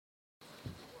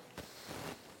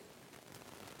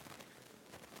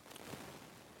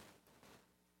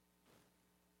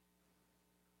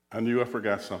I knew I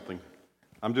forgot something.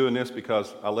 I'm doing this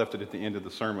because I left it at the end of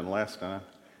the sermon last time,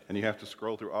 and you have to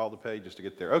scroll through all the pages to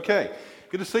get there. Okay,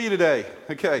 good to see you today.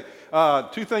 Okay,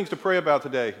 two things to pray about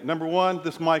today. Number one,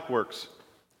 this mic works.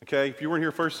 Okay, if you weren't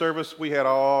here first service, we had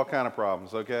all kind of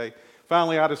problems, okay?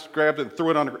 Finally, I just grabbed it and threw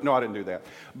it under. No, I didn't do that.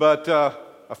 But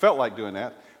I felt like doing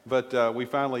that. But we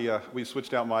finally, we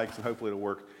switched out mics, and hopefully it'll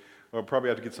work. We'll probably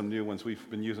have to get some new ones. We've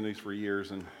been using these for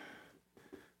years, and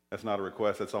that's not a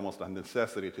request. That's almost a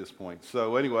necessity at this point.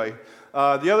 So anyway,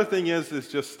 the other thing is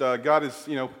just God is,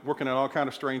 working in all kind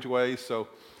of strange ways. So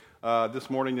this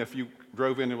morning, if you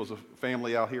drove in, there was a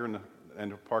family out here in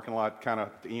the parking lot kind of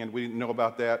at the end. We didn't know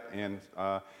about that, and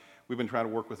we've been trying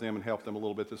to work with them and help them a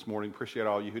little bit this morning. Appreciate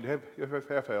all you who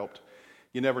have helped.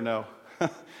 You never know.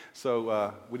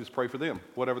 So we just pray for them,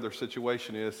 whatever their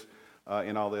situation is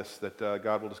in all this, that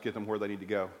God will just get them where they need to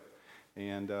go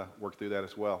and work through that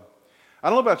as well. I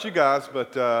don't know about you guys,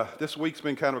 but this week's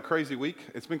been kind of a crazy week.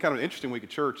 It's been kind of an interesting week at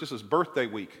church. This is birthday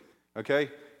week, okay?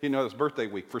 It's birthday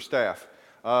week for staff.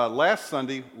 Last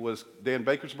Sunday was Dan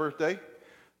Baker's birthday.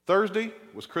 Thursday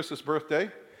was Chris's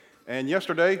birthday. And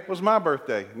yesterday was my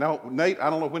birthday. Now, Nate, I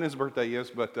don't know when his birthday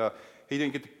is, but he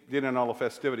didn't get to get in all the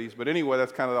festivities. But anyway,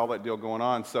 that's kind of all that deal going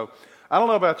on. So I don't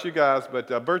know about you guys,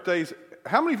 but birthdays,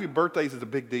 how many of you birthdays is a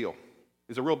big deal?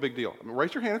 Is a real big deal? I mean,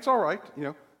 raise your hand. It's all right,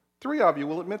 3 of you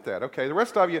will admit that. Okay, the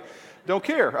rest of you don't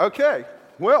care. Okay,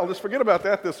 well, just forget about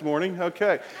that this morning.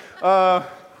 Okay.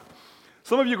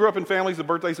 Some of you grew up in families, the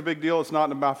birthday's a big deal. It's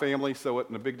not in my family, so it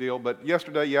wasn't a big deal. But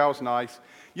yesterday, it was nice.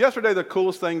 Yesterday, the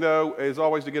coolest thing, though, is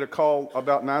always to get a call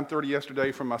about 9:30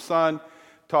 yesterday from my son,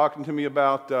 talking to me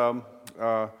about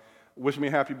wishing me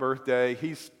a happy birthday.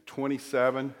 He's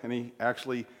 27, and he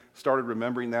actually started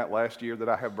remembering that last year that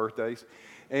I have birthdays.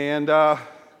 And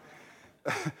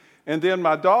and then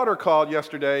my daughter called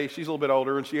yesterday. She's a little bit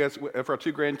older, and she has for our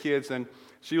 2 grandkids, and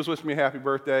she was wishing me a happy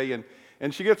birthday.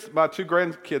 And she gets my 2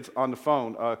 grandkids on the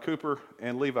phone, Cooper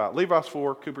and Levi. Levi's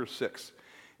 4, Cooper's 6.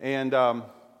 And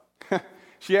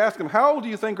she asked him, "How old do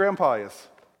you think Grandpa is?"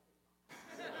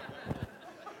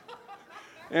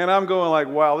 And I'm going like,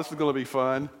 wow, this is going to be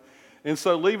fun. And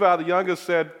so Levi, the youngest,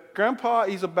 said, "Grandpa,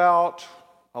 he's about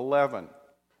 11.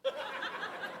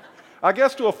 I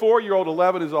guess to a 4-year-old,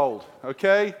 11 is old,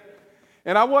 okay?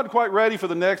 And I wasn't quite ready for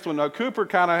the next one. Now, Cooper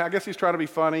I guess he's trying to be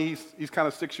funny. He's kind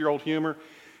of 6-year-old humor.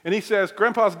 And he says,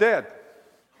 "Grandpa's dead."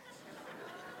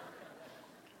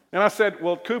 And I said,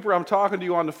 "Well, Cooper, I'm talking to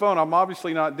you on the phone. I'm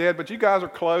obviously not dead, but you guys are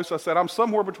close." I said, "I'm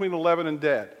somewhere between 11 and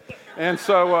dead." And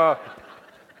so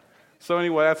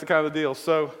anyway, that's the kind of the deal.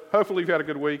 So hopefully you've had a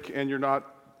good week and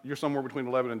you're somewhere between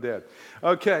 11 and dead.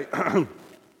 Okay.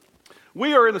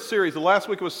 We are in a series. The last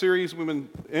week of a series, we've been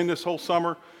in this whole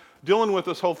summer dealing with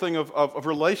this whole thing of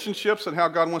relationships and how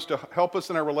God wants to help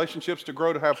us in our relationships to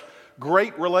grow to have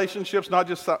great relationships, not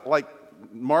just like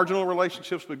marginal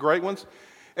relationships, but great ones.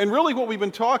 And really what we've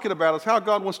been talking about is how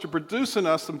God wants to produce in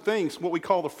us some things, what we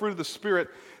call the fruit of the Spirit,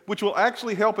 which will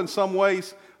actually help in some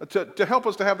ways to help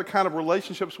us to have the kind of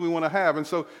relationships we want to have. And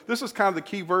so this is kind of the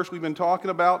key verse we've been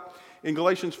talking about. In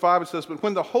Galatians 5, it says, "But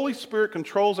when the Holy Spirit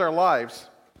controls our lives,"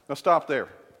 now stop there.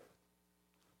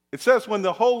 It says when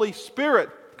the Holy Spirit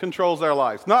controls our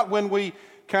lives, not when we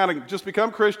kind of just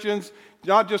become Christians,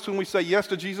 not just when we say yes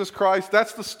to Jesus Christ.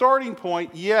 That's the starting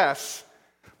point, yes.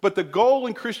 But the goal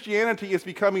in Christianity is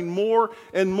becoming more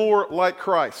and more like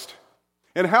Christ.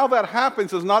 And how that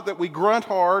happens is not that we grunt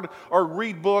hard or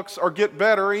read books or get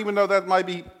better, even though that might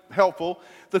be helpful.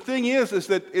 The thing is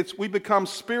that we become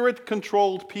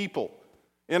Spirit-controlled people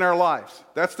in our lives.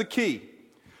 That's the key.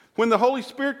 When the Holy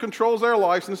Spirit controls our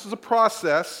lives, and this is a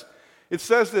process, it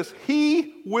says this: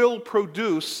 He will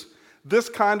produce this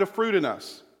kind of fruit in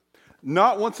us.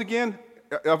 Not, once again,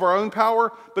 of our own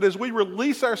power, but as we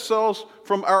release ourselves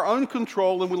from our own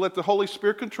control and we let the Holy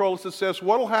Spirit control us, it says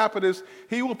what will happen is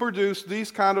He will produce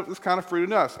this kind of fruit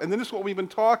in us. And then this is what we've been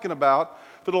talking about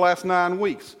for the last 9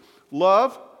 weeks.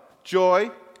 Love,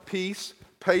 joy, peace,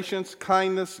 patience,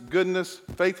 kindness, goodness,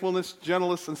 faithfulness,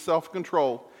 gentleness, and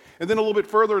self-control. And then a little bit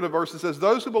further in the verse, it says,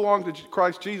 those who belong to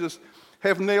Christ Jesus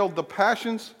have nailed the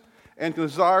passions and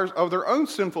desires of their own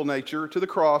sinful nature to the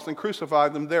cross and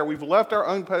crucified them there. We've left our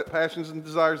own passions and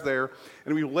desires there,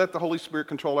 and we've let the Holy Spirit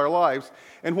control our lives.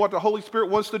 And what the Holy Spirit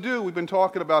wants to do, we've been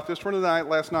talking about this for the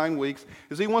last 9 weeks,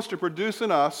 is He wants to produce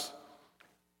in us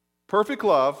perfect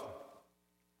love,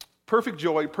 perfect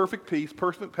joy, perfect peace,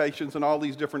 perfect patience, and all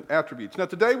these different attributes. Now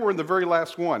today we're in the very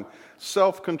last one,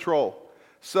 self-control.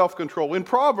 Self-control. In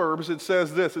Proverbs it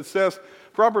says this,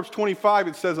 Proverbs 25,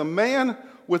 it says, a man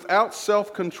without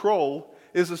self-control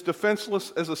is as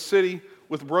defenseless as a city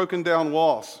with broken down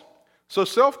walls. So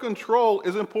self-control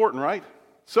is important, right?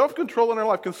 Self-control in our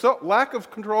life. Can lack of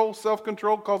control,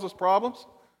 self-control cause us problems?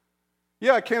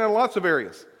 Yeah, it can in lots of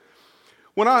areas.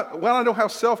 When I don't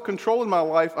have self-control in my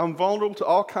life, I'm vulnerable to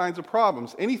all kinds of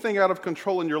problems. Anything out of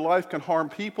control in your life can harm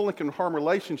people and can harm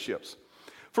relationships.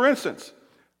 For instance,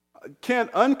 can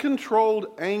uncontrolled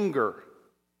anger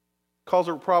cause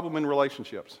a problem in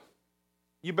relationships?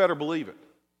 You better believe it.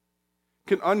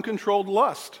 Can uncontrolled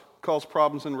lust cause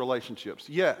problems in relationships?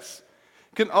 Yes.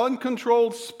 Can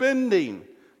uncontrolled spending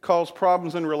cause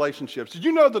problems in relationships? Did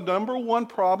you know the number one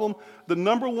problem, the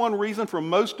number one reason for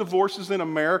most divorces in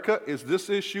America is this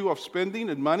issue of spending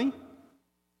and money?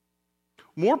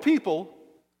 More people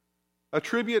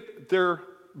attribute their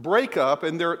breakup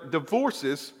and their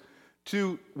divorces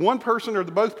to one person or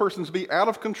both persons be out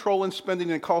of control in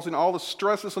spending and causing all the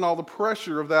stresses and all the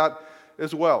pressure of that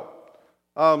as well.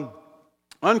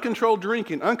 Uncontrolled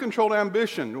drinking, uncontrolled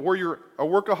ambition, where you're a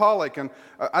workaholic and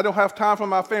I don't have time for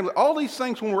my family. All these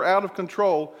things, when we're out of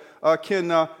control,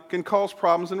 can cause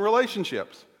problems in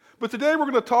relationships. But today we're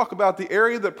going to talk about the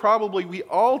area that probably we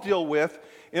all deal with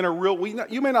in a real.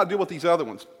 You may not deal with these other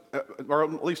ones, or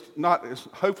at least not,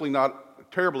 hopefully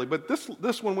not terribly. But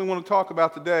this one we want to talk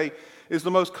about today is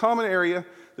the most common area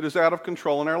that is out of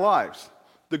control in our lives.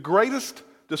 The greatest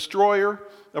destroyer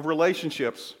of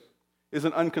relationships is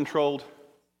an uncontrolled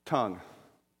tongue.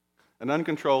 An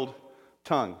uncontrolled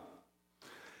tongue.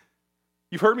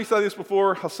 You've heard me say this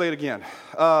before, I'll say it again.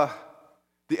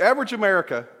 The average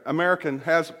American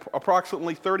has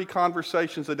approximately 30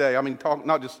 conversations a day. I mean,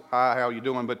 not just, hi, how you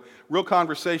doing, but real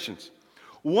conversations.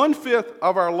 1/5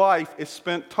 of our life is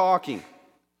spent talking.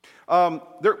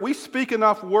 We speak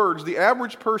enough words, the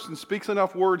average person speaks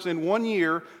enough words in 1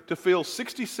 year to fill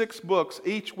 66 books,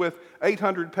 each with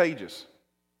 800 pages.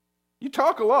 You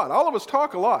talk a lot. All of us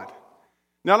talk a lot.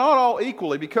 Now, not all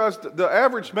equally, because the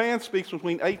average man speaks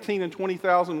between 18 and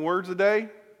 20,000 words a day.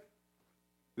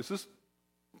 This is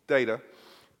data,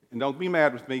 and don't be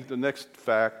mad with me, the next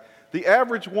fact. The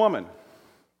average woman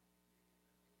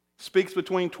speaks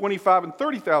between 25 and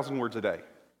 30,000 words a day,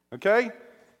 okay?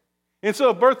 And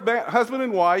so both husband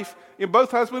and wife,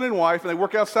 and they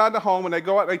work outside the home, and they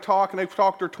go out and they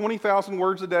talk their 20,000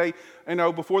 words a day,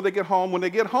 before they get home. When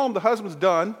they get home, the husband's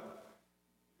done.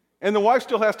 And the wife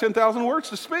still has 10,000 words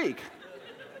to speak.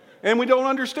 And we don't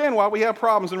understand why we have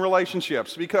problems in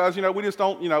relationships because, we just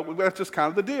don't, that's just kind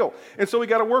of the deal. And so we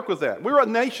got to work with that. We're a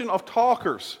nation of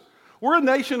talkers. We're a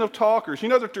nation of talkers. You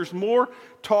know that there's more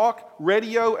talk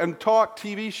radio and talk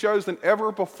TV shows than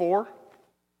ever before?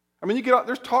 I mean, you get out,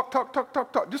 there's talk,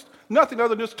 just nothing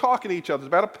other than just talking to each other. It's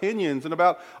about opinions and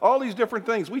about all these different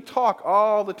things. We talk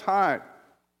all the time.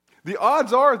 The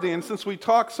odds are then, since we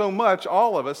talk so much,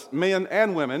 all of us, men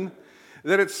and women,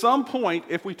 that at some point,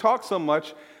 if we talk so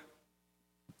much,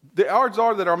 the odds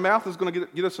are that our mouth is going to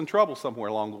get us in trouble somewhere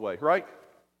along the way, right?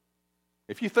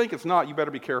 If you think it's not, you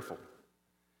better be careful.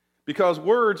 Because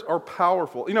words are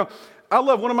powerful. I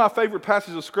love one of my favorite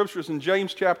passages of Scripture is in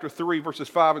James chapter 3, verses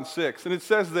 5 and 6. And it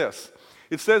says this.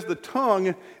 It says, the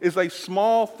tongue is a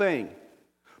small thing,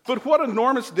 but what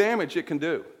enormous damage it can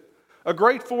do. A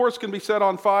great forest can be set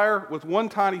on fire with one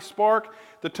tiny spark.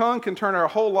 The tongue can turn our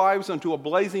whole lives into a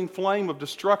blazing flame of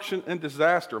destruction and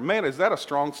disaster. Man, is that a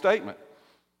strong statement.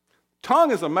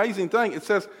 Tongue is an amazing thing. It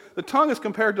says the tongue is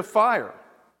compared to fire.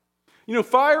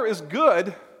 Fire is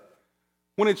good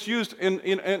when it's used in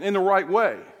the right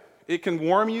way. It can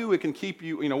warm you. It can keep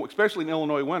you, especially in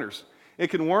Illinois winters.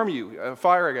 It can warm you,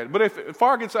 fire again. But if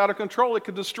fire gets out of control, it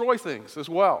can destroy things as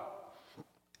well.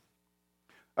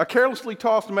 A carelessly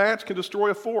tossed match can destroy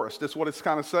a forest. That's what it's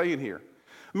kind of saying here.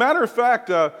 Matter of fact,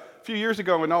 a few years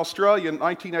ago in Australia in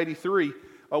 1983,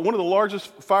 one of the largest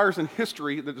fires in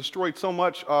history that destroyed so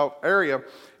much area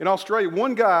in Australia,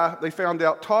 one guy, they found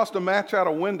out, tossed a match out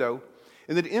a window,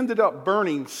 and it ended up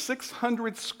burning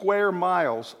 600 square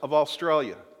miles of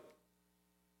Australia.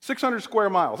 600 square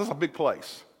miles. That's a big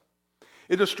place.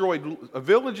 It destroyed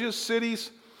villages,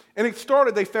 cities. And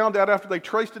they found out after they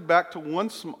traced it back to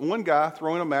one guy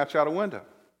throwing a match out a window.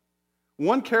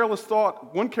 One careless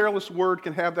thought, one careless word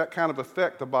can have that kind of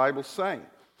effect, the Bible's saying.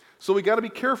 So we got to be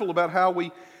careful about how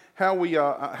we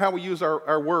use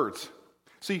our words.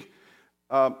 See,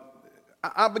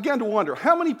 I began to wonder,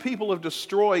 how many people have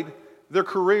destroyed their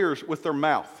careers with their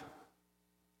mouth?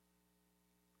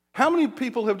 How many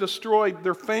people have destroyed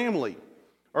their family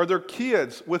or their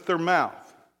kids with their mouth?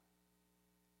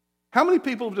 How many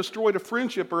people have destroyed a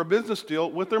friendship or a business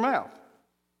deal with their mouth?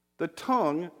 The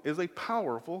tongue is a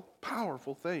powerful,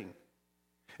 powerful thing.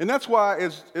 And that's why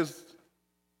as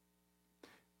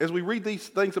we read these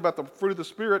things about the fruit of the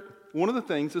Spirit, one of the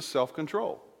things is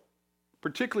self-control,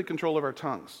 particularly control of our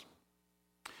tongues.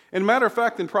 And matter of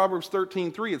fact, in Proverbs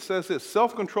 13:3, it says this: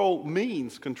 self-control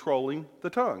means controlling the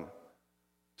tongue.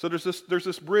 So there's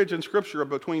this bridge in Scripture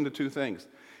between the two things.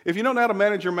 If you don't know how to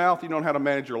manage your mouth, you don't know how to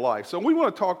manage your life. So we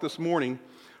want to talk this morning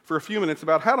for a few minutes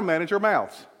about how to manage our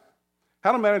mouths.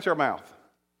 How to manage our mouth.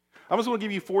 I'm just going to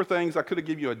give you 4 things. I could have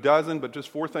given you a dozen, but just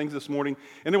 4 things this morning.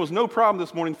 And there was no problem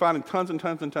this morning finding tons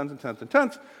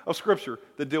of Scripture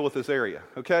that deal with this area.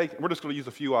 Okay? We're just going to use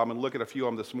a few of them and look at a few of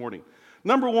them this morning.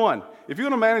 Number 1, if you're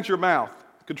going to manage your mouth,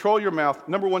 control your mouth,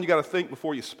 number 1, you got to think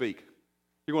before you speak.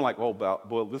 You're going like, oh,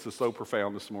 boy, this is so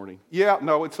profound this morning. Yeah,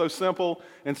 no, it's so simple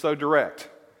and so direct.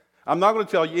 I'm not going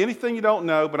to tell you anything you don't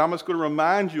know, but I'm just going to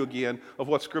remind you again of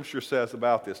what Scripture says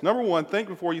about this. Number 1, think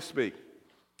before you speak.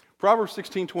 Proverbs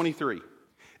 16:23.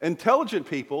 Intelligent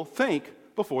people think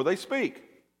before they speak.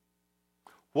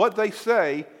 What they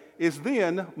say is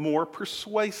then more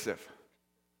persuasive.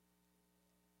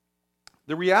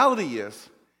 The reality is,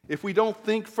 if we don't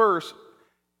think first,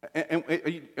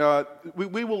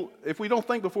 we will. If we don't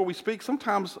think before we speak,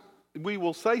 sometimes we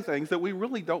will say things that we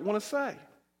really don't want to say.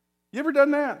 You ever done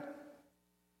that?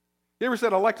 You ever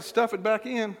said, "I'd like to stuff it back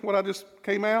in what I just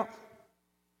came out"?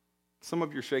 Some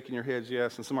of you are shaking your heads,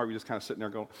 yes, and some of you are just kind of sitting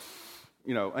there going,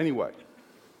 anyway.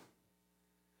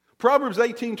 Proverbs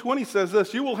 18:20 says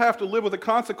this: you will have to live with the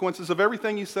consequences of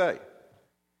everything you say.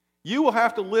 You will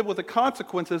have to live with the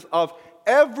consequences of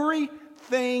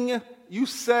everything you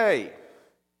say.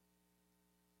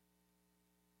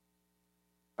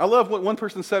 I love what one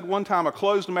person said one time: a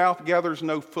closed mouth gathers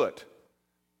no foot.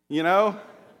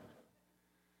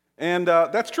 And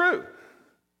that's true.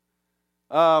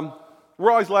 We're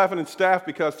always laughing in staff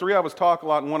because 3 of us talk a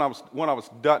lot and one of us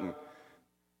doesn't.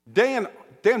 Dan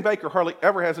Baker hardly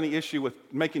ever has any issue with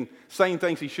saying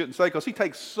things he shouldn't say because he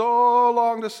takes so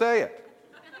long to say it.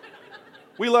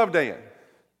 We love Dan.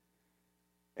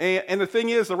 And the thing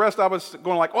is, the rest of us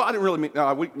going like, I didn't really mean,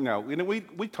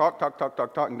 we talk,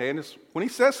 and Dan when he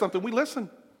says something, we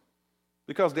listen.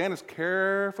 Because Dan has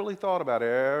carefully thought about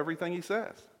everything he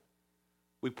says.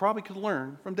 We probably could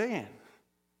learn from Dan.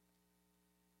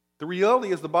 The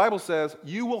reality is the Bible says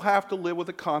you will have to live with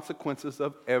the consequences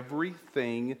of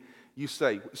everything you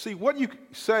say. See, what you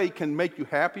say can make you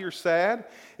happy or sad.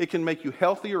 It can make you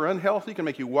healthy or unhealthy. It can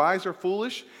make you wise or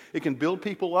foolish. It can build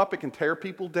people up. It can tear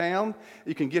people down.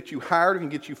 It can get you hired. It can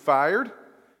get you fired.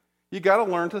 You got to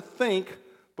learn to think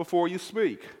before you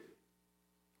speak.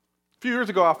 A few years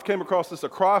ago, I came across this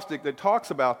acrostic that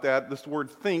talks about that, this word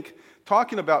think,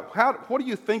 talking about what do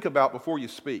you think about before you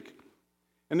speak?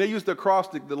 And they use the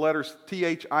acrostic, the letters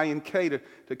T-H-I-N-K,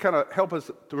 to kind of help us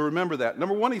to remember that.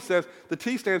 Number 1, he says, the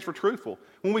T stands for truthful.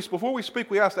 Before we speak,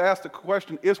 we have to ask the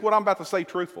question, is what I'm about to say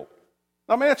truthful?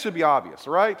 I mean, that should be obvious,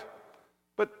 right?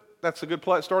 But that's a good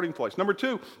starting place. Number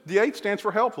 2, the H stands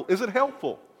for helpful. Is it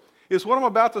helpful? Is what I'm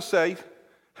about to say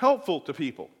helpful to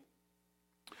people?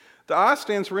 The I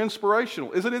stands for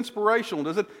inspirational. Is it inspirational?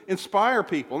 Does it inspire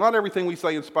people? Not everything we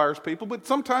say inspires people, but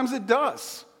sometimes it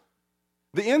does.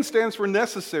 The N stands for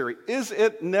necessary. Is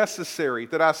it necessary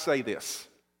that I say this?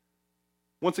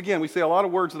 Once again, we say a lot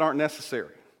of words that aren't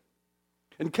necessary.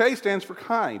 And K stands for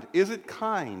kind. Is it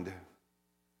kind?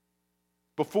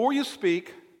 Before you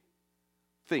speak,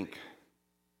 think.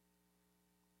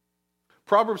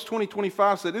 Proverbs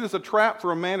 20:25 said, it is a trap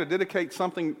for a man to dedicate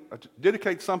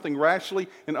something rashly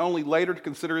and only later to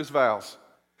consider his vows.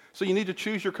 So you need to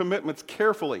choose your commitments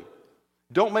carefully.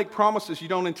 Don't make promises you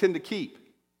don't intend to keep.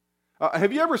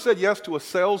 Have you ever said yes to a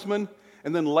salesman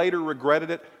and then later regretted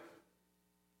it?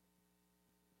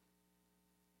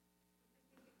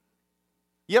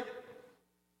 Yep.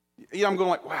 Yeah, I'm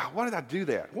going like, wow, why did I do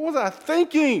that? What was I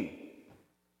thinking?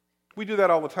 We do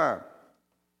that all the time.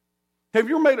 Have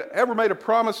you ever made a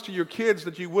promise to your kids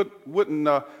that you wouldn't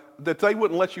that they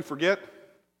wouldn't let you forget?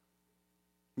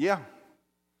 Yeah.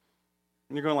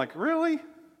 And you're going like, really?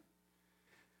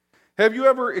 Have you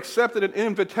ever accepted an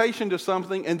invitation to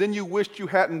something and then you wished you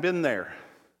hadn't been there?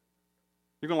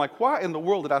 You're going like, why in the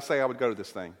world did I say I would go to this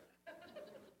thing?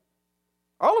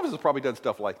 All of us have probably done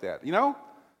stuff like that,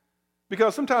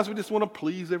 Because sometimes we just want to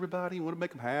please everybody, want to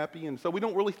make them happy, and so we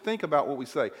don't really think about what we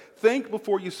say. Think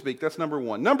before you speak. That's number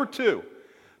 1. Number 2,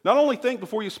 not only think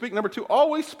before you speak, number 2,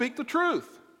 always speak the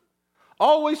truth.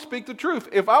 Always speak the truth.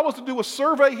 If I was to do a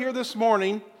survey here this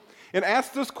morning and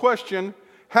ask this question,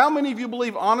 how many of you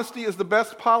believe honesty is the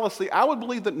best policy? I would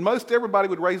believe that most everybody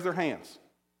would raise their hands.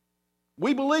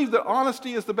 We believe that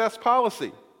honesty is the best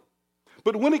policy.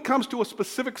 But when it comes to a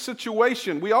specific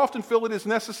situation, we often feel it is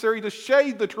necessary to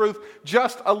shade the truth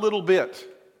just a little bit.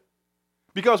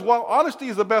 Because while honesty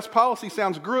is the best policy,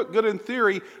 sounds good in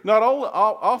theory,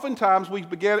 oftentimes we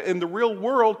begin in the real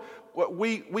world,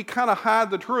 we kind of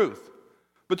hide the truth.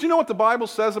 But you know what the Bible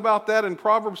says about that? In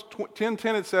Proverbs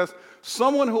 10:10 it says,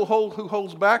 someone who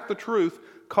holds back the truth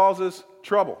causes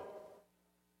trouble.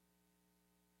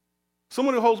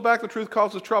 Someone who holds back the truth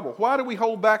causes trouble. Why do we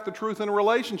hold back the truth in a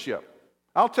relationship?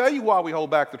 I'll tell you why we hold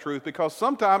back the truth, because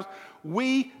sometimes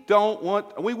we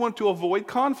want to avoid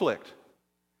conflict.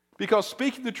 Because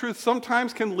speaking the truth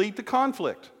sometimes can lead to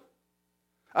conflict.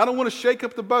 I don't want to shake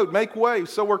up the boat, make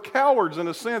waves, so we're cowards in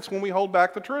a sense when we hold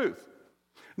back the truth.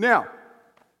 Now,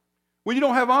 when you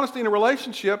don't have honesty in a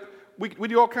relationship, we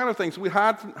do all kinds of things. We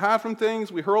hide from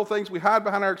things, we hurl things, we hide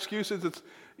behind our excuses.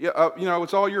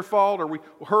 It's all your fault, or we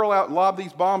lob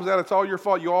these bombs out, it's all your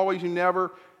fault, you always, you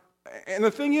never. And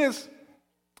the thing is,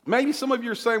 maybe some of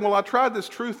you are saying, well, I tried this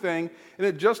truth thing, and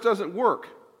it just doesn't work.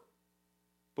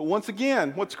 But once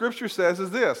again, what Scripture says is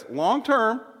this: long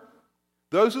term,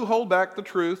 those who hold back the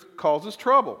truth causes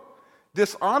trouble.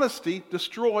 Dishonesty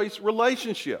destroys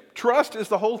relationship. Trust is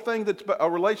the whole thing that a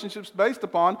relationship's based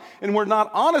upon, and we're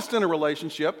not honest in a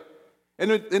relationship,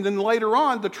 and then later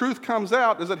on, the truth comes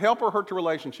out. Does it help or hurt the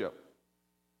relationship?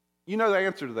 You know the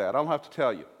answer to that. I don't have to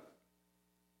tell you.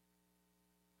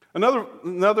 Another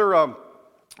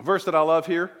verse that I love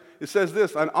here, it says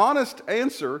this: an honest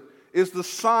answer is the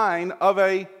sign of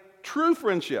a true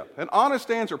friendship. An honest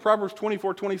answer, Proverbs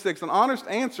 24:26, an honest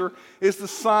answer is the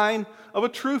sign of a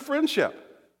true friendship.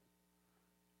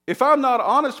 If I'm not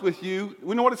honest with you,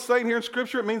 we know what it's saying here in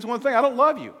Scripture, it means one thing: I don't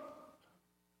love you.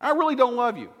 I really don't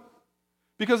love you.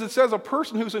 Because it says a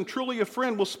person who's truly a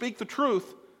friend will speak the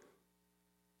truth,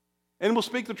 and we'll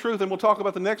speak the truth, and we'll talk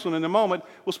about the next one in a moment.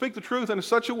 We'll speak the truth in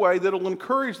such a way that it'll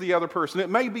encourage the other person. It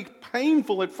may be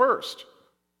painful at first,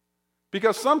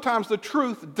 because sometimes the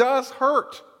truth does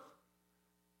hurt.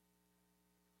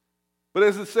 But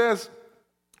as it says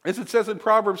in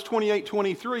Proverbs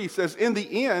 28:23, it says, in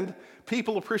the end,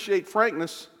 people appreciate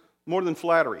frankness more than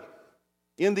flattery.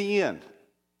 In the end.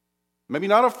 Maybe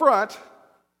not up front,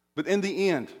 but in the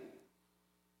end.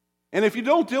 And if you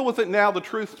don't deal with it now,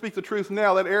 speak the truth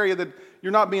now, that area that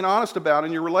you're not being honest about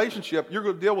in your relationship, you're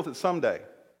going to deal with it someday.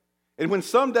 And when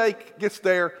someday gets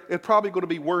there, it's probably going to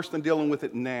be worse than dealing with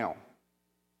it now.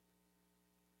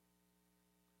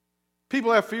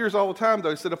 People have fears all the time, though.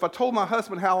 He said, if I told my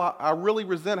husband how I really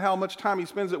resent how much time he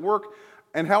spends at work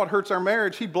and how it hurts our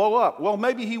marriage, he'd blow up. Well,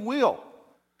 maybe he will.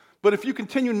 But if you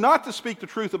continue not to speak the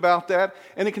truth about that,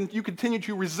 and you continue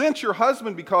to resent your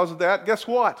husband because of that, guess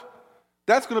what?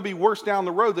 That's going to be worse down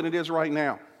the road than it is right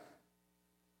now.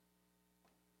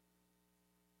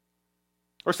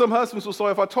 Or some husbands will say,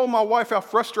 if I told my wife how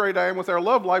frustrated I am with our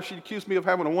love life, she'd accuse me of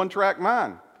having a one-track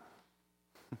mind.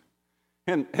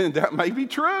 And that may be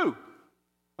true.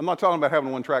 I'm not talking about having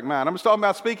a one-track mind. I'm just talking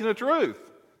about speaking the truth.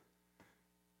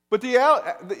 But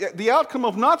the outcome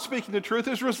of not speaking the truth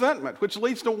is resentment, which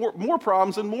leads to more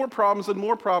problems and more problems and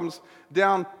more problems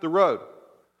down the road.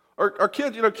 Or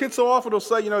kids so often will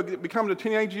say, become to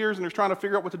teenage years and they're trying to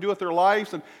figure out what to do with their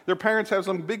lives, and their parents have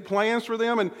some big plans for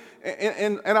them,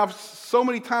 and I've so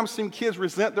many times seen kids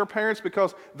resent their parents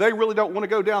because they really don't want to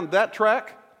go down that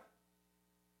track.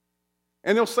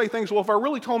 And they'll say things, well, if I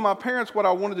really told my parents what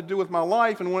I wanted to do with my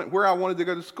life and where I wanted to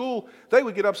go to school, they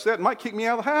would get upset and might kick me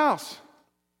out of the house.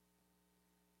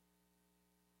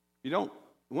 You don't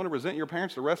want to resent your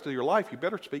parents the rest of your life, you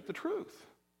better speak the truth.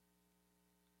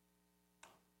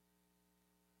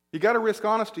 You got to risk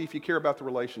honesty if you care about the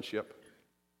relationship.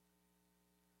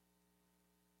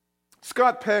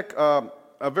 Scott Peck, a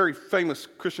very famous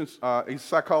Christian, he's a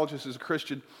psychologist, he's a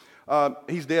Christian.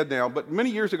 He's dead now, but many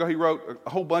years ago he wrote a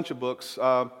whole bunch of books.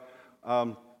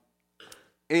 And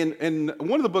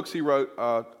one of the books he wrote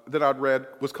that I'd read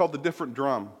was called The Different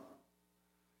Drum.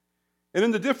 And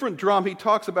in The Different Drum, he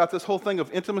talks about this whole thing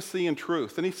of intimacy and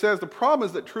truth. And he says the problem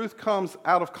is that truth comes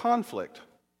out of conflict.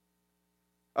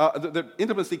 The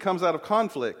intimacy comes out of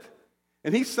conflict.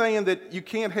 And he's saying that you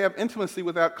can't have intimacy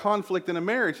without conflict in a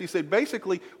marriage. He said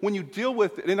basically when you deal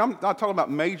with it, and I'm not talking about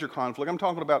major conflict, I'm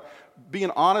talking about being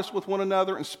honest with one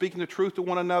another and speaking the truth to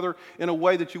one another in a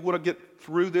way that you want to get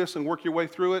through this and work your way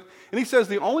through it. And he says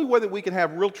the only way that we can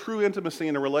have real true intimacy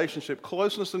in a relationship,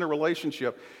 closeness in a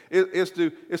relationship, is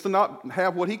to not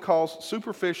have what he calls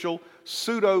superficial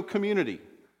pseudo-community.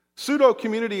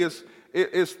 Pseudo-community is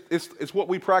what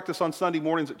we practice on Sunday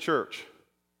mornings at church.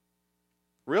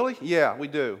 Really? Yeah, we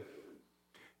do.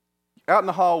 Out in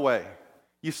the hallway,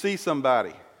 you see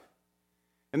somebody,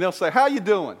 and they'll say, how you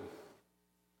doing?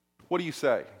 What do you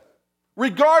say?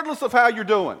 Regardless of how you're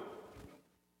doing.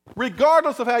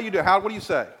 Regardless of how you do. What do you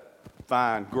say?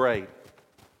 Fine, great.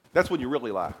 That's when you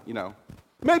really lie,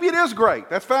 Maybe it is great.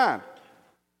 That's fine.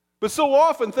 But so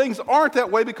often things aren't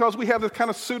that way because we have this kind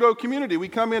of pseudo community. We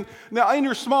come in. Now, in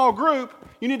your small group,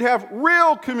 you need to have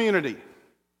real community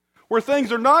where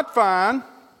things are not fine.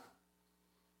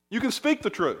 You can speak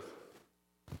the truth.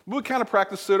 We kind of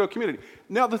practice pseudo community.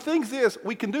 Now, the thing is,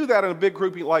 we can do that in a big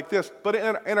group like this, but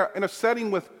in a setting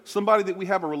with somebody that we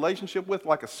have a relationship with,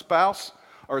 like a spouse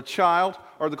or a child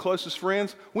or the closest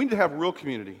friends, we need to have real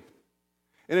community.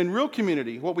 And in real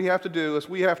community, what we have to do is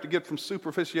we have to get from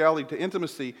superficiality to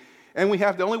intimacy. And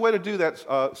the only way to do that,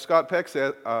 Scott Peck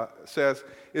says,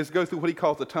 is go through what he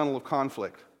calls the tunnel of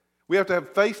conflict. We have to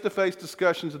have face-to-face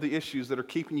discussions of the issues that are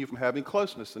keeping you from having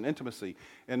closeness and intimacy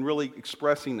and really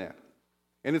expressing that.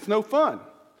 And it's no fun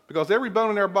because every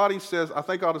bone in our body says, I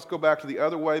think I'll just go back to the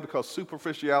other way because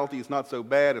superficiality is not so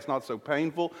bad, it's not so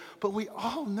painful. But we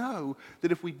all know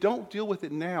that if we don't deal with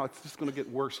it now, it's just going to get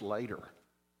worse later.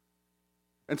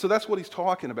 And so that's what he's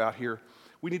talking about here.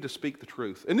 We need to speak the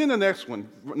truth. And then the next one,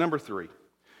 number 3.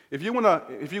 If you want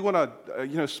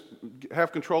to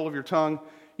have control of your tongue,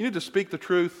 you need to speak the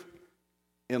truth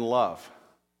in love.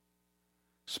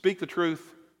 Speak the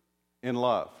truth in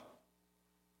love.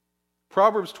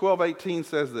 Proverbs 12:18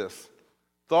 says this,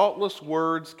 thoughtless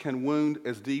words can wound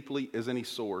as deeply as any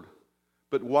sword,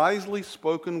 but wisely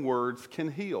spoken words can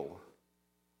heal.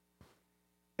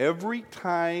 Every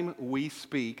time we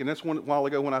speak, and that's a while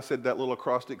ago when I said that little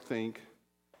acrostic thing,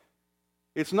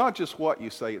 it's not just what you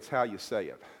say, it's how you say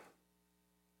it.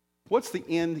 What's the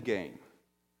end game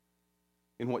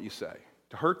in what you say?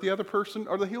 To hurt the other person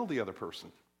or to heal the other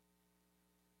person?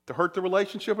 To hurt the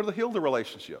relationship or to heal the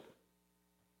relationship?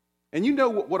 And you know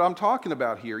what I'm talking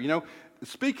about here.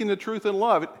 Speaking the truth in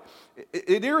love.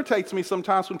 It irritates me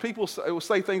sometimes when people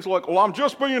say things like, well, I'm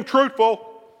just being truthful.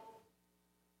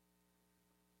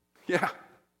 Yeah.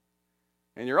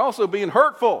 And you're also being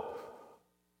hurtful.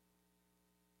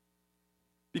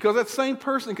 Because that same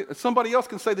person, somebody else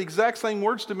can say the exact same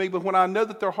words to me, but when I know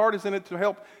that their heart is in it to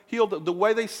help heal, the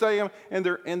way they say them and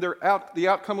the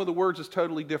outcome of the words is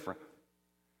totally different.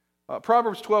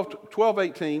 Proverbs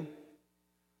 12:18,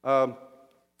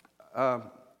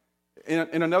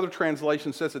 in another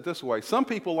translation says it this way, some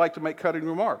people like to make cutting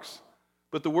remarks,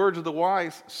 but the words of the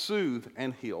wise soothe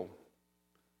and heal.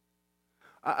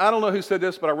 I don't know who said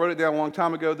this, but I wrote it down a long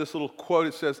time ago. This little quote,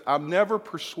 it says, I'm never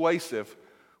persuasive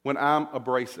when I'm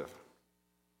abrasive.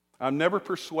 I'm never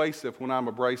persuasive when I'm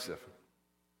abrasive.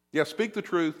 Yeah, speak the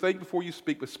truth. Think before you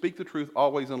speak, but speak the truth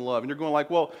always in love. And you're going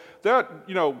like, well,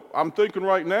 I'm thinking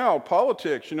right now,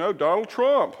 politics, Donald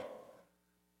Trump.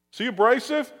 Is he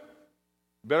abrasive?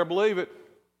 Better believe it.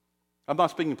 I'm not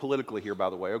speaking politically here,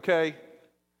 by the way, okay?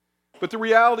 But the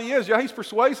reality is, he's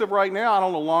persuasive right now. I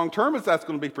don't know long term if that's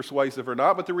going to be persuasive or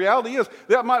not, but the reality is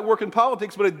that might work in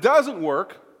politics, but it doesn't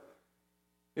work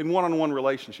in one-on-one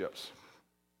relationships.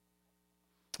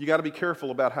 You got to be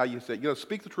careful about how you say it.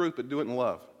 Speak the truth, but do it in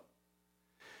love.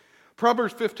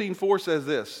 Proverbs 15:4 says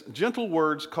this, gentle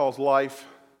words cause life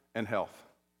and health.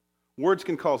 Words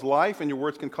can cause life, and your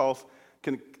words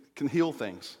can heal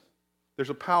things. There's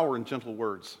a power in gentle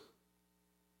words.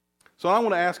 So I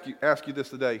want to ask you this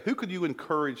today. Who could you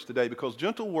encourage today? Because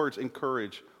gentle words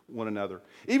encourage one another.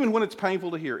 Even when it's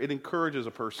painful to hear, it encourages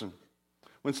a person.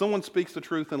 When someone speaks the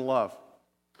truth in love.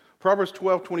 Proverbs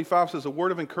 12:25 says a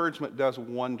word of encouragement does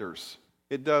wonders.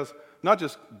 It does not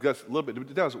just a little bit,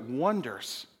 it does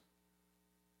wonders.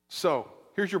 So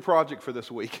here's your project for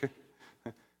this week.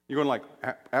 You're going like,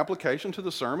 application to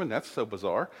the sermon? That's so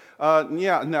bizarre.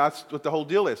 That's what the whole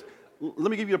deal is. Let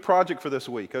me give you a project for this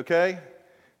week, okay?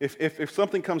 If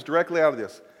something comes directly out of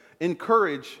this,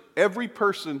 encourage every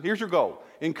person. Here's your goal.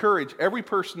 Encourage every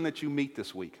person that you meet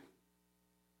this week.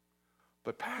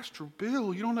 But Pastor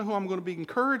Bill, you don't know who I'm going to be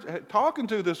talking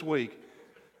to this week.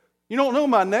 You don't know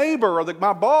my neighbor or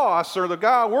my boss or the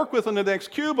guy I work with in the next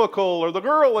cubicle or the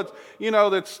girl that's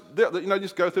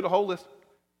just go through the whole list.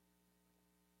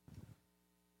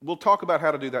 We'll talk about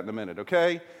how to do that in a minute,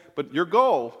 okay? But your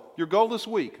goal this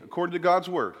week, according to God's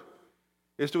word,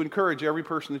 is to encourage every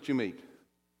person that you meet.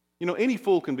 Any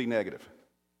fool can be negative.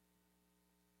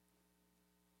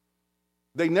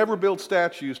 They never build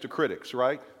statues to critics,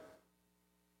 right?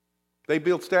 They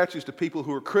build statues to people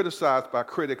who are criticized by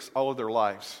critics all of their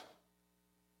lives.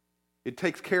 It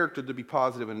takes character to be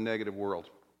positive in a negative world.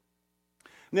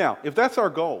 Now, if that's our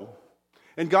goal,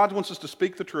 and God wants us to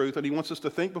speak the truth, and He wants us to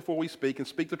think before we speak and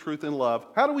speak the truth in love,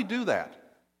 how do we do that?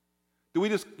 Do we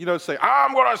just, say,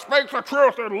 I'm going to speak the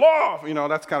truth in love?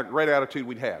 That's kind of a great attitude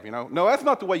we'd have, No, that's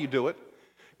not the way you do it.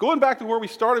 Going back to where we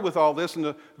started with all this in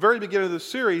the very beginning of this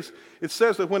series, it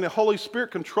says that when the Holy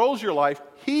Spirit controls your life,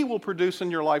 He will produce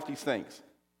in your life these things.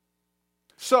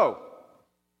 So,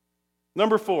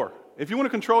 number 4, if you want to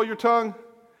control your tongue,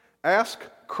 ask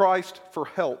Christ for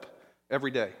help every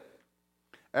day.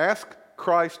 Ask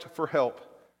Christ for help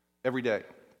every day.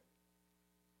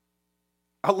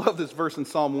 I love this verse in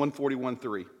Psalm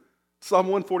 141:3. Psalm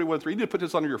 141:3. You need to put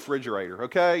this on your refrigerator,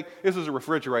 okay? This is a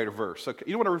refrigerator verse. Okay?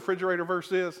 You know what a refrigerator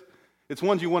verse is? It's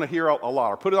ones you want to hear a lot.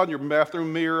 Or put it on your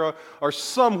bathroom mirror or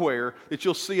somewhere that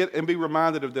you'll see it and be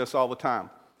reminded of this all the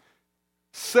time.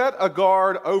 Set a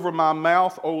guard over my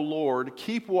mouth, O Lord.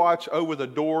 Keep watch over the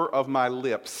door of my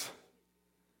lips.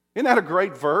 Isn't that a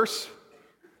great verse?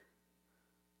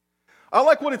 I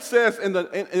like what it says in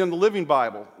the Living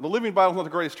Bible. The Living Bible is not the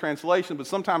greatest translation, but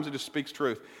sometimes it just speaks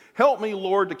truth. Help me,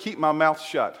 Lord, to keep my mouth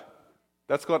shut.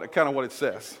 That's kind of what it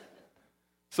says.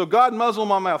 So God, muzzle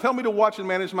my mouth. Help me to watch and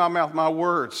manage my mouth, my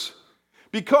words.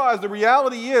 Because the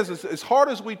reality is, as hard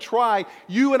as we try,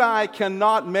 you and I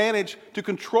cannot manage to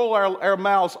control our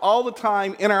mouths all the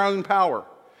time in our own power.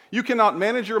 You cannot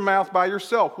manage your mouth by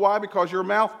yourself. Why? Because your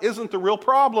mouth isn't the real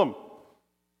problem.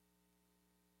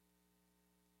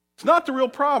 It's not the real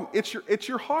problem. It's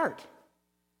your heart.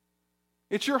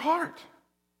 It's your heart.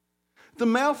 The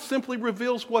mouth simply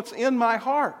reveals what's in my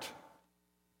heart.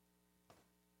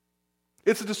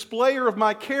 It's a displayer of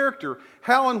my character.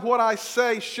 How and what I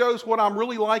say shows what I'm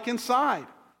really like inside.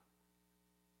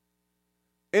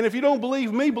 And if you don't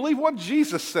believe me, believe what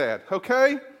Jesus said,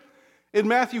 okay? In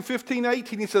Matthew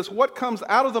 15:18, he says, what comes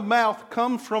out of the mouth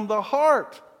comes from the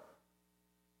heart.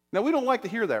 Now, we don't like to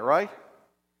hear that, right?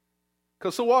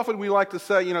 Because so often we like to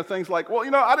say, things like, well,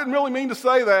 I didn't really mean to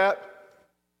say that.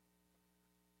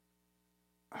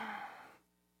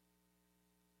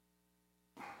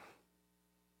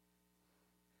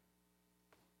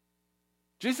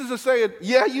 Jesus is saying,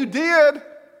 yeah, you did.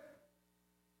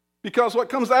 Because what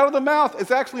comes out of the mouth is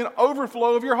actually an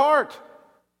overflow of your heart.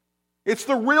 It's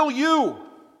the real you.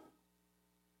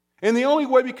 And the only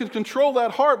way we can control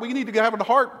that heart, we need to have a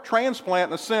heart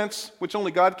transplant in a sense, which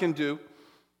only God can do.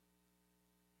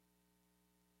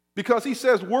 Because he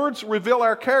says words reveal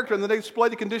our character and they display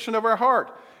the condition of our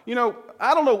heart.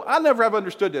 I don't know. I never have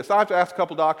understood this. I have to ask a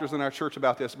couple doctors in our church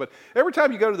about this. But every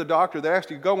time you go to the doctor, they ask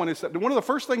you to go in. One of the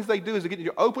first things they do is to get you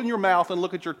to open your mouth and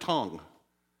look at your tongue. And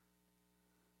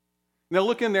they'll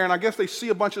look in there, and I guess they see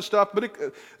a bunch of stuff. But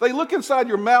they look inside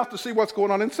your mouth to see what's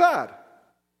going on inside.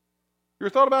 You ever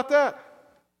thought about that?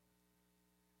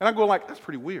 And I'm going like, that's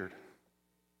pretty weird.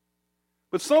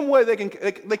 But some way they can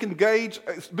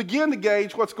begin to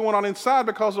gauge what's going on inside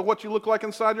because of what you look like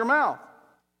inside your mouth.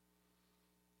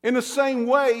 In the same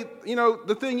way,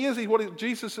 the thing is, what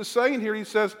Jesus is saying here, he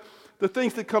says, the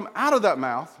things that come out of that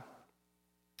mouth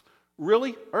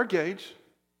really are a gauge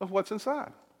of what's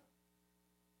inside.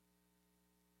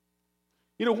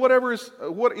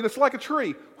 It's like a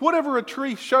tree. Whatever a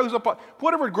tree shows up,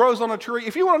 whatever grows on a tree,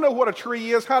 if you want to know what a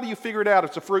tree is, how do you figure it out?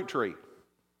 It's a fruit tree.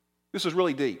 This is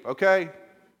really deep, okay?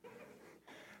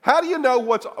 How do you know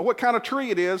what kind of tree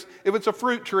it is if it's a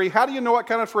fruit tree? How do you know what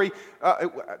kind of tree,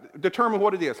 determine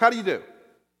what it is? How do you do?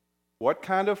 What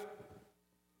kind of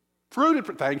fruit it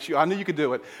produces? Thanks you, I knew you could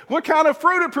do it. What kind of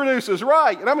fruit it produces,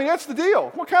 right? And that's the deal.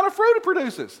 What kind of fruit it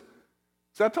produces?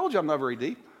 See, I told you I'm not very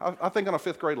deep. I think on a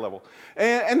 5th grade level.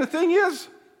 And the thing is,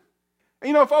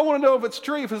 if I want to know if it's a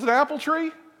tree, if it's an apple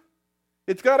tree,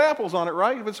 it's got apples on it,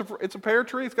 right? If it's a pear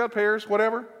tree, it's got pears,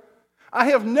 whatever.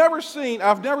 I've never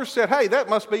said, hey, that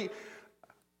must be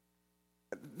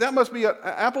an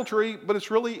apple tree, but it's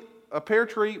really a pear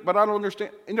tree, but I don't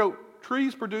understand.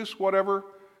 Trees produce whatever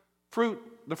fruit,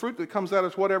 the fruit that comes out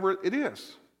is whatever it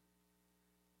is.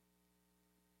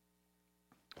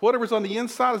 Whatever's on the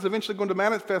inside is eventually going to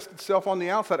manifest itself on the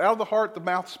outside. Out of the heart, the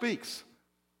mouth speaks.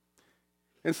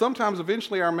 And sometimes,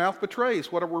 eventually, our mouth betrays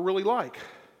what we're really like.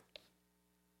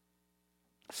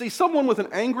 See, someone with an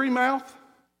angry mouth,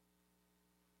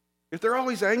 if they're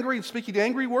always angry and speaking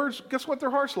angry words, guess what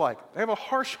their heart's like? They have a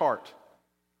harsh heart.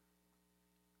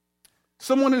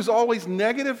 Someone who's always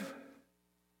negative,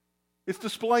 it's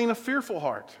displaying a fearful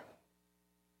heart.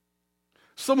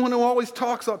 Someone who always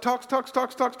talks all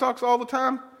the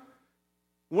time,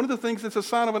 one of the things that's a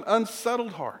sign of an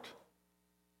unsettled heart.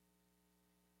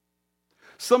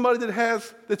 Somebody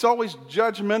that's always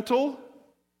judgmental,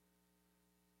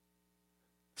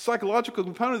 psychological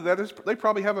component of that is they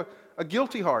probably have a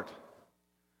guilty heart.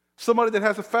 Somebody that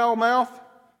has a foul mouth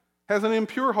has an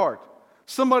impure heart.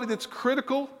 Somebody that's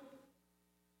critical,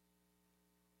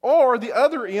 or the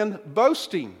other end,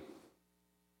 boasting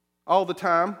all the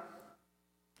time,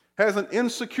 has an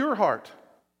insecure heart.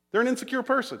 They're an insecure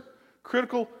person,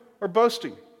 critical or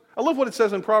boasting. I love what it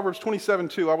says in Proverbs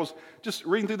 27:2. I was just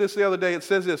reading through this the other day. It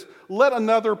says this, let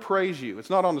another praise you. It's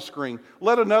not on the screen.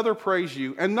 Let another praise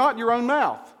you and not your own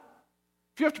mouth.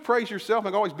 If you have to praise yourself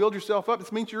and always build yourself up,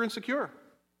 it means you're insecure.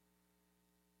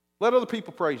 Let other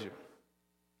people praise you.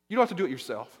 You don't have to do it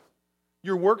yourself.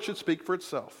 Your work should speak for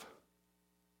itself.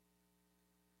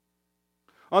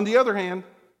 On the other hand,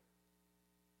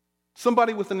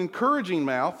 somebody with an encouraging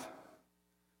mouth,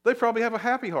 they probably have a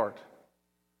happy heart.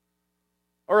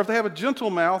 Or if they have a gentle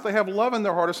mouth, they have love in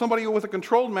their heart. Or somebody with a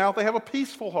controlled mouth, they have a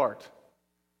peaceful heart.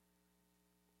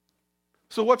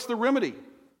 So what's the remedy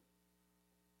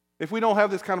if we don't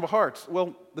have this kind of a heart?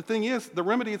 Well, the thing is, the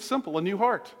remedy is simple, a new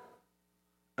heart.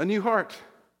 A new heart.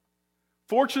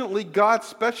 Fortunately, God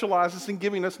specializes in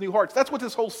giving us new hearts. That's what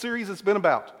this whole series has been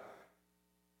about.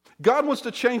 God wants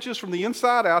to change us from the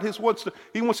inside out.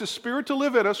 He wants His Spirit to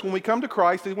live in us when we come to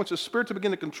Christ. He wants His Spirit to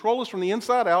begin to control us from the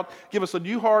inside out, give us a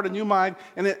new heart, a new mind.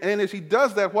 And as He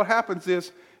does that, what happens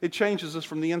is it changes us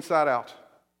from the inside out.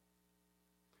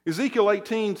 Ezekiel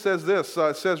 18 says this.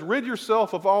 It says, rid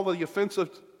yourself of all the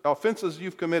offenses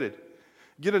you've committed.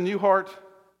 Get a new heart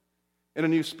and a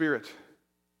new spirit.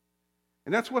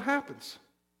 And that's what happens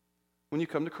when you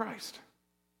come to Christ.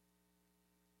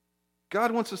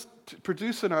 God wants us to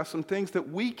produce in us some things that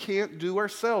we can't do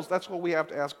ourselves. That's why we have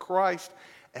to ask Christ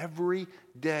every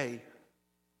day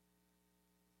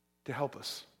to help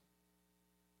us.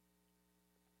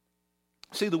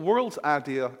 See, the world's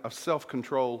idea of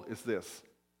self-control is this: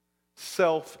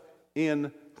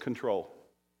 self-in-control.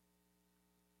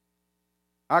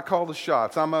 I call the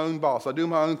shots. I'm my own boss. I do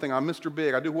my own thing. I'm Mr.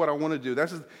 Big. I do what I want to do.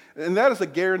 That is a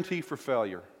guarantee for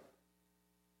failure.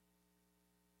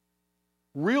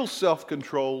 Real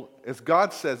self-control, as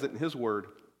God says it in His Word,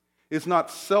 is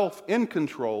not self-in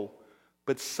control,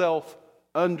 but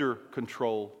self-under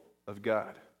control of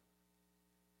God.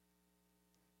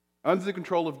 Under the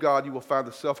control of God, you will find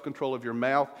the self-control of your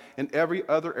mouth and every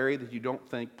other area that you don't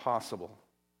think possible.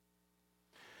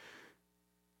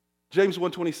 James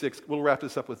 1:26, we'll wrap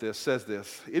this up with this, says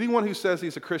this: anyone who says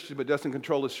he's a Christian but doesn't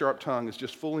control his sharp tongue is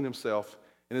just fooling himself,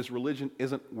 and his religion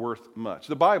isn't worth much.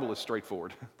 The Bible is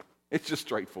straightforward. It's just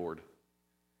straightforward.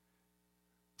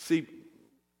 See,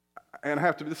 and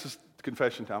this is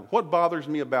confession time. What bothers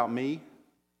me about me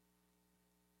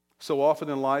so often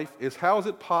in life is, how is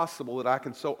it possible that I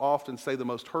can so often say the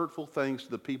most hurtful things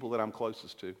to the people that I'm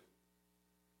closest to?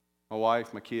 My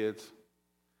wife, my kids.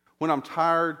 When I'm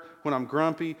tired, when I'm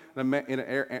grumpy, when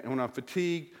I'm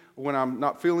fatigued, when I'm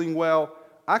not feeling well,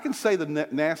 I can say the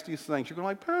nastiest things. You're going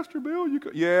like, Pastor Bill, you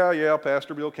could. Yeah,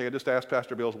 Pastor Bill. Okay, just ask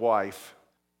Pastor Bill's wife.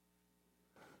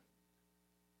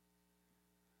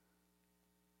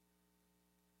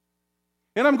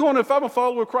 And I'm going, if I'm a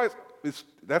follower of Christ,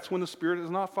 that's when the Spirit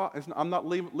I'm not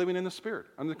living in the Spirit.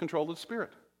 I'm in the control of the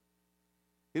Spirit.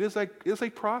 It is a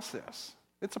process.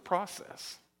 It's a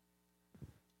process.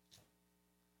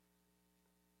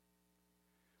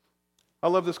 I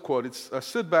love this quote. It's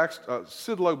Sid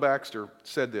Lowe Baxter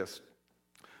said this: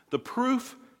 the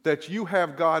proof that you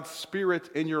have God's Spirit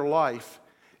in your life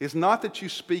is not that you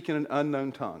speak in an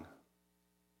unknown tongue,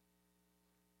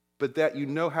 but that you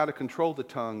know how to control the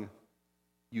tongue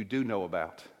you do know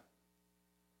about.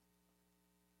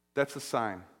 That's a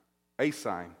sign of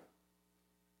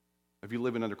you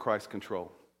living under Christ's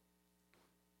control.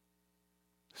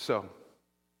 So,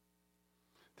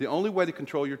 the only way to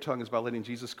control your tongue is by letting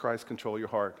Jesus Christ control your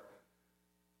heart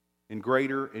in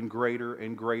greater and greater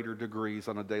and greater degrees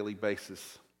on a daily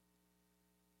basis.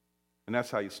 And that's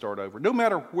how you start over. No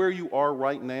matter where you are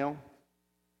right now,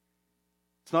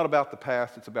 it's not about the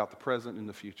past, it's about the present and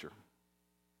the future.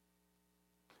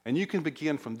 And you can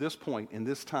begin from this point in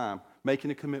this time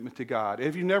making a commitment to God.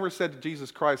 If you've never said to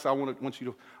Jesus Christ, I want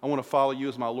to follow you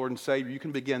as my Lord and Savior, you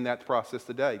can begin that process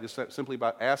today, just simply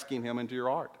by asking Him into your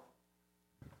heart.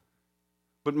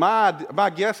 But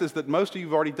my guess is that most of you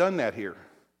have already done that here.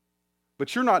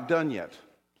 But you're not done yet,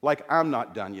 like I'm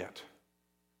not done yet.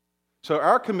 So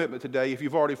our commitment today, if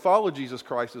you've already followed Jesus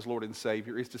Christ as Lord and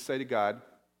Savior, is to say to God,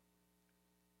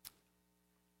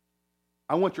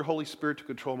 I want your Holy Spirit to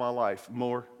control my life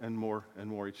more and more and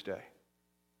more each day.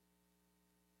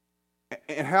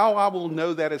 And how I will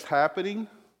know that is happening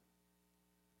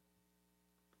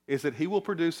is that He will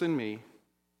produce in me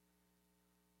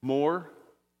more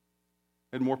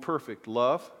and more perfect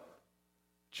love,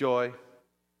 joy,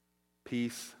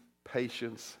 peace,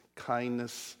 patience,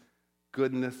 kindness,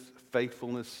 goodness,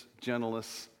 faithfulness,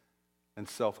 gentleness, and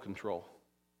self-control.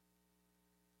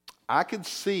 I can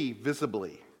see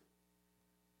visibly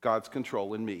God's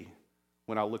control in me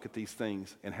when I look at these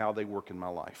things and how they work in my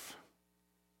life.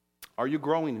 Are you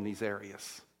growing in these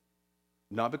areas?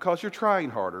 Not because you're trying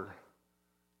harder,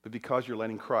 but because you're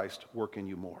letting Christ work in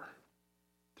you more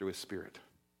through his Spirit.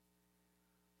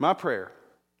 My prayer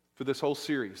for this whole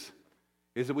series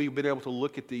is that we've been able to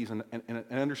look at these and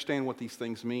understand what these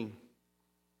things mean.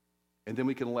 And then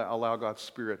we can allow God's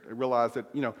Spirit to realize that,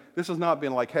 this has not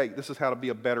been like, hey, this is how to be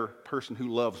a better person who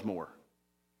loves more.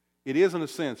 It is in a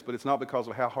sense, but it's not because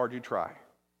of how hard you try.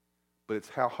 But it's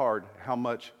how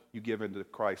much you give into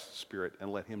Christ's Spirit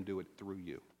and let him do it through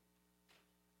you.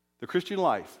 The Christian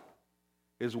life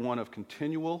is one of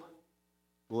continual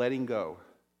letting go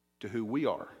to who we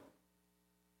are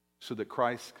so that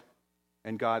Christ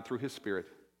and God, through his Spirit,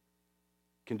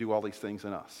 can do all these things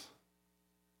in us.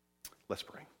 Let's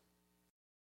pray.